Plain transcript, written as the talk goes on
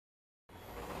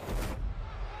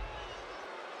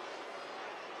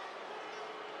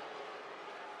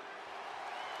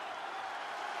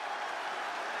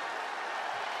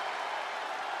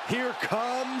Here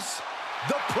comes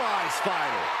the prize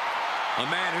fighter. A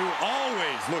man who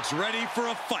always looks ready for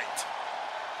a fight.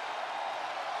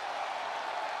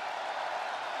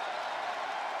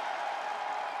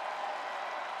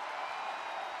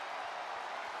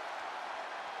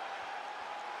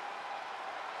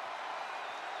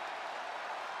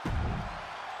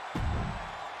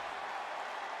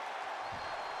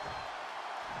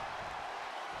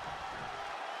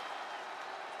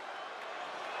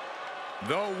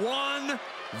 The one,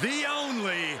 the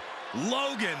only,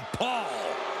 Logan Paul.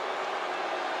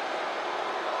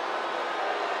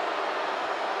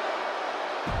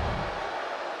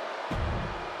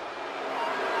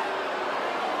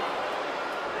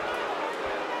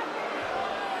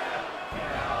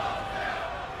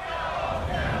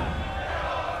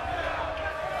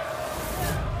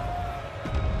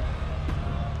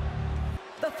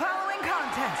 The following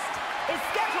contest is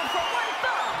scheduled for one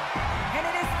fall, and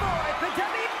it is for the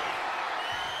W.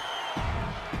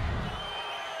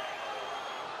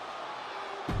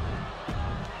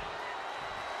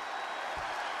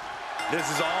 This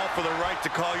is all for the right to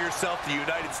call yourself the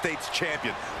United States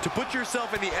champion, to put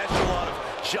yourself in the echelon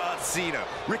of John Cena,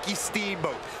 Ricky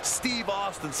Steamboat, Steve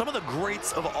Austin, some of the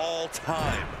greats of all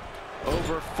time.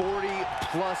 Over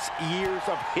 40-plus years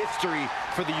of history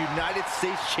for the United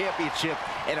States Championship,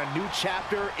 and a new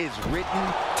chapter is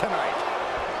written tonight.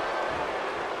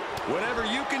 Whatever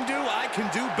you can do, I can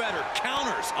do better.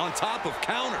 Counters on top of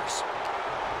counters.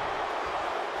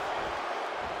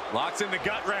 Locks in the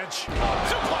gut wrench.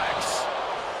 Suplex.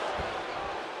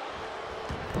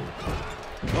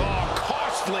 Oh,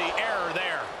 costly error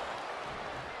there.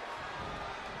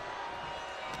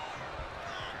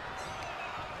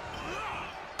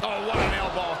 Oh, what an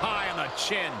elbow high on the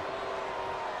chin.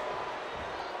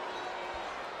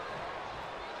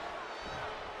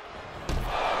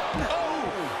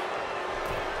 Oh!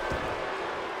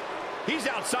 He's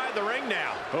outside the ring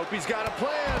now. Hope he's got a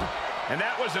plan. And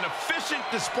that was an efficient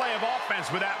display of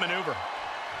offense with that maneuver.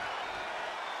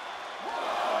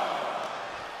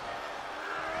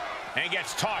 And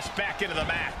gets tossed back into the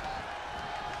mat.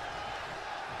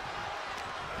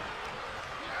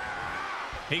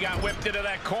 He got whipped into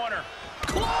that corner.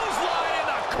 Clothesline in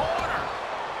the corner.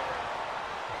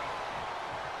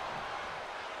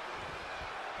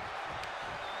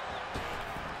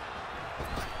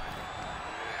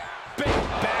 Big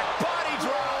back body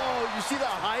drop. You see the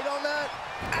height on that?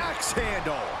 Axe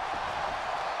handle.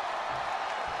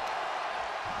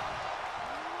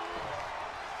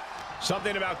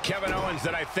 Something about Kevin Owens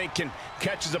that I think can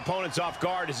catch his opponents off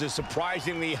guard is a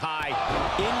surprisingly high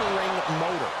in-ring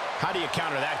motor. How do you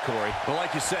counter that, Corey? Well,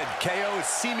 like you said, KO is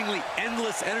seemingly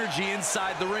endless energy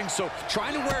inside the ring, so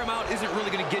trying to wear him out isn't really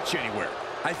going to get you anywhere.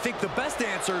 I think the best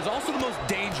answer is also the most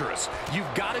dangerous.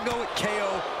 You've got to go at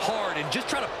KO hard and just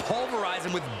try to pulverize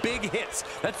him with big hits.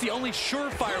 That's the only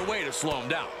surefire way to slow him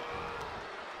down.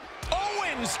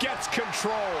 Owens gets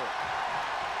control.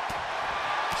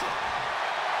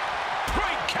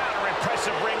 Great counter,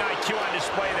 impressive ring IQ on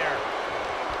display there.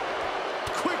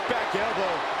 Quick back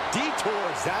elbow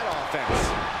detours that offense.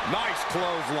 Nice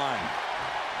clothesline.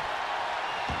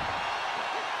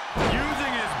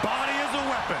 Using his body as a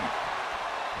weapon.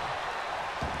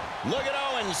 Look at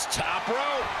Owens, top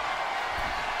rope.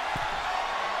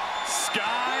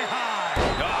 Sky high.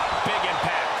 Oh, big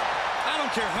impact. I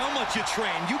don't care how much you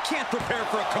train. You can't prepare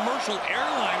for a commercial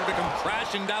airliner to come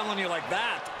crashing down on you like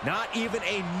that. Not even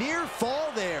a near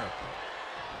fall there.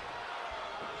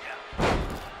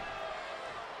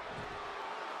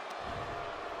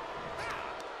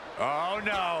 Oh,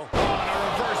 no. On a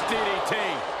reverse DDT.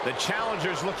 The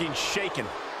challenger's looking shaken.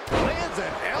 Lands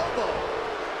an elbow.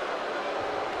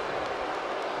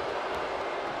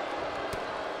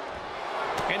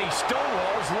 And he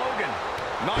stonewalls Logan.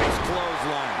 Nice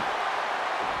clothesline.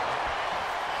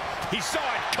 He saw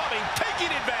it coming, taking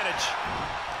advantage.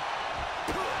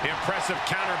 Impressive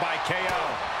counter by KO.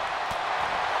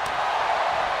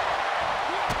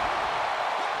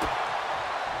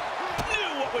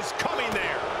 Knew what was coming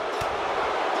there.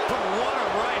 What a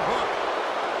right hook.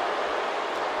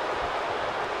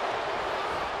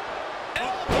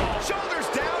 Elbow. Shoulders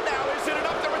down now. Is it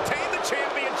enough to retain the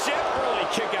championship? Early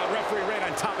kick out. Referee right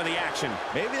on top of the action.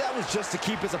 Maybe that was just to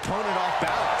keep his opponent off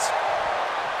balance.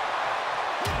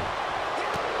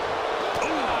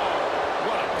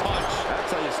 What a punch.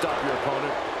 That's how you stop your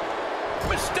opponent.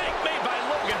 Mistake made by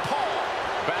Logan Paul.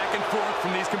 Back and forth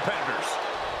from these competitors.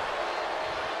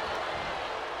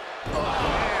 Oh,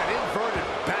 man, inverted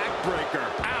backbreaker.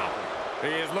 Ow.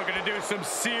 He is looking to do some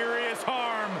serious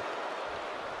harm.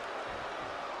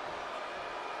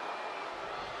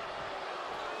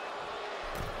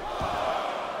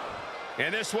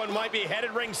 And this one might be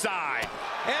headed ringside.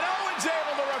 And Owens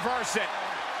able to reverse it.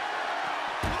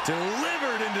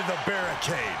 Delivered into the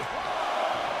barricade.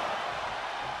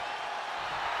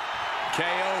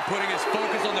 KO putting his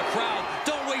focus on the crowd.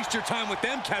 Don't waste your time with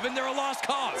them, Kevin. They're a lost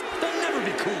cause. They'll never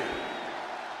be cool.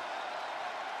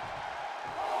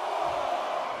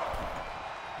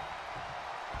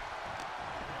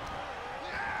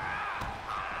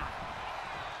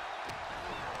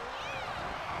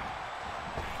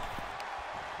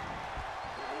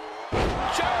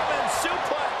 German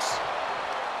suplex.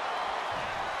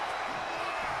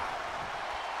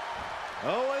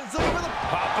 Owens over the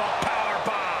Pop-up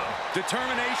powerbomb.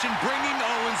 Determination bringing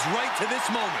Owens right to this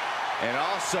moment. And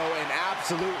also an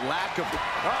absolute lack of...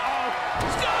 Uh-oh.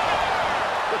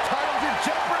 The title's in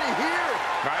jeopardy here.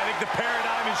 I think the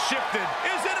paradigm has shifted.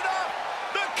 Is it enough?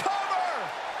 The cover.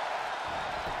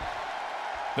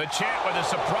 The champ with a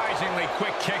surprisingly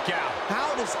quick kick out.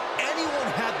 How does anyone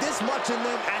have this much in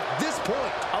them at this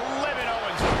point?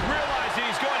 Owens realizing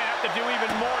he's going to have to do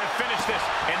even more to finish this.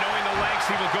 And knowing the lengths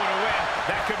he will go to win,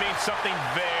 that could mean something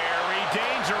very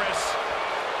dangerous.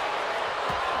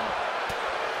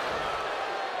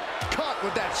 Caught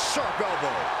with that sharp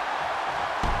elbow.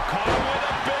 Caught with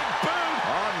a big boot.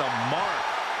 On the mark.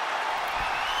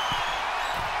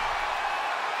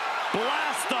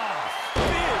 Blast off.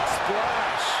 Big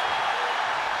splash.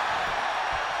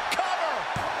 Cover.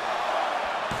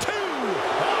 2.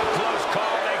 Oh, close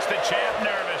call makes the champ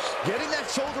nervous. Getting that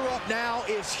shoulder up now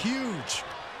is huge.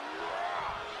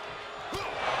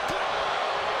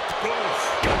 Oof.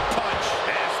 Gut punch.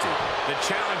 Nasty. The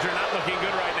challenger not looking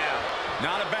good right now.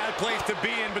 Not a bad place to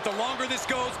be in, but the longer this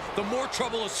goes, the more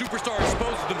trouble a superstar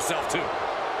exposes himself to.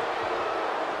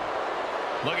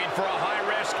 Looking for a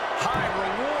high-risk,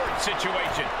 high-reward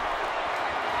situation.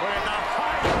 We're in the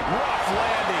high, rough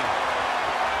landing.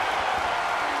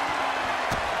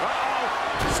 Uh-oh.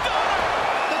 Stunner!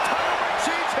 The title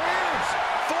changes hands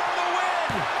for the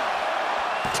win.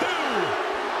 2.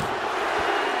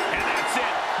 And that's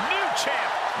it. New champ.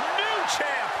 New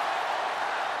champ.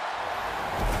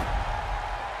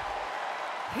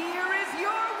 Here is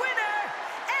your winner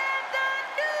and the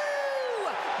new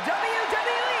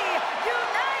WWE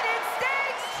United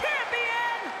States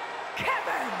Champion,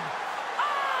 Kevin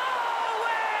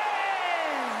Owens!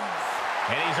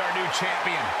 And he's our new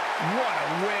champion. What a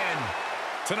win.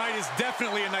 Tonight is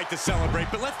definitely a night to celebrate,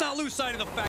 but let's not lose sight of the fact